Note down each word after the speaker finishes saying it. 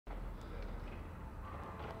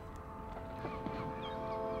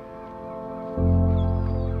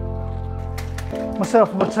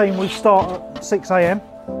Myself and my team, we start at 6 AM.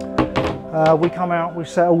 We come out, we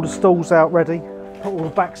set all the stalls out ready, put all the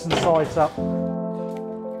backs and sides up.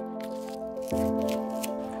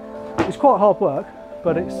 It's quite hard work,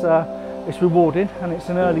 but it's rewarding, and it's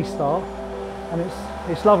an early start, and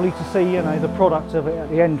it's lovely to see, you know, the product of it at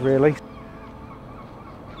the end, really.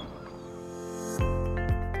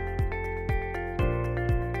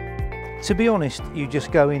 To be honest, you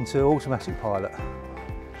just go into automatic pilot.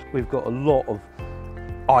 We've got a lot of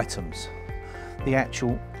items. The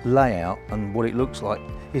actual layout and what it looks like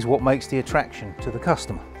is what makes the attraction to the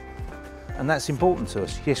customer. And that's important to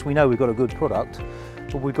us. Yes, we know we've got a good product,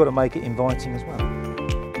 but we've got to make it inviting as well.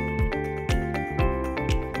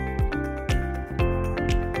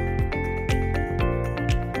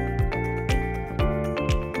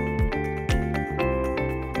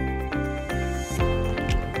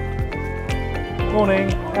 Morning,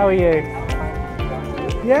 how are you?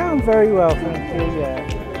 Yeah, I'm very well, thank you, yeah.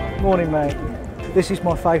 Morning, mate. This is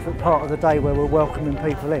my favourite part of the day, where we're welcoming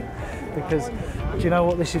people in, because do you know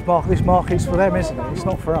what, this market's for them, isn't it? It's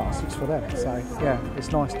not for us, it's for them. So yeah,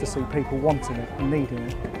 it's nice to see people wanting it and needing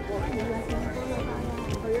it.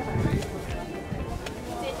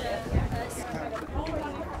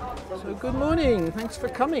 So good morning, thanks for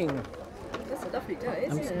coming. That's a lovely day,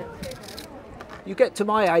 isn't it? You get to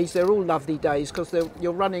my age, they're all lovely days because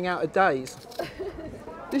you're running out of days.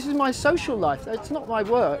 This is my social life, it's not my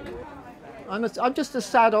work. I'm just a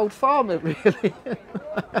sad old farmer, really.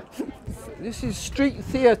 This is street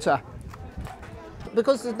theatre.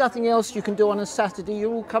 Because there's nothing else you can do on a Saturday,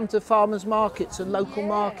 you all come to farmers markets and local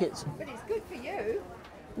markets. But it's good for you.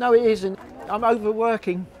 No, it isn't. I'm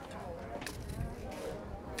overworking.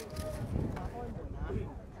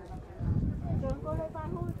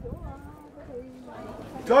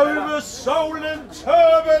 Dover, Solent,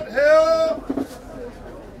 Turbot here!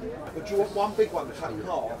 But do you want one big one to cut in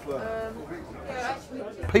half?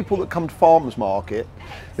 People that come to farmers market,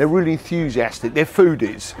 they're really enthusiastic, they're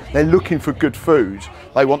foodies, they're looking for good food,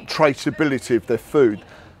 they want traceability of their food.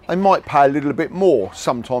 They might pay a little bit more,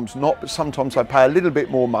 sometimes not, but sometimes they pay a little bit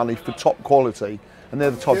more money for top quality, and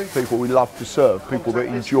they're the type of people we love to serve, people that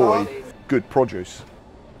enjoy good produce.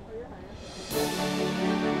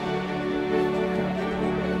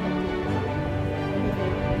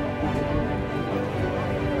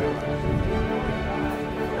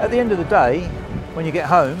 At the end of the day, when you get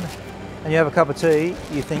home and you have a cup of tea,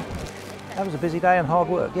 you think, that was a busy day and hard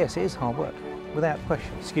work. Yes, it is hard work, without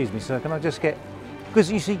question. Excuse me, sir, can I just get...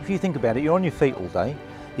 Because you see, if you think about it, you're on your feet all day,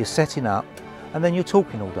 you're setting up, and then you're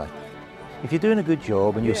talking all day. If you're doing a good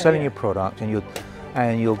job and you're selling your product and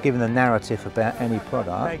you're giving a narrative about any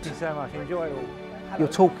product... Thank you so much, enjoy it all. You're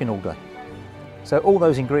talking all day. So all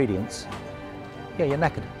those ingredients, yeah, you're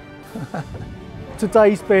knackered.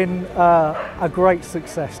 Today's been a great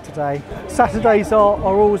success today. Saturdays are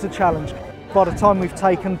always a challenge. By the time we've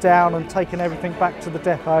taken down and taken everything back to the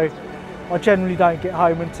depot, I generally don't get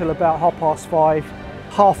home until about 5:30.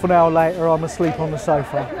 Half an hour later, I'm asleep on the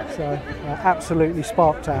sofa. So absolutely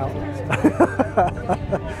sparked out.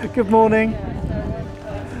 Good morning.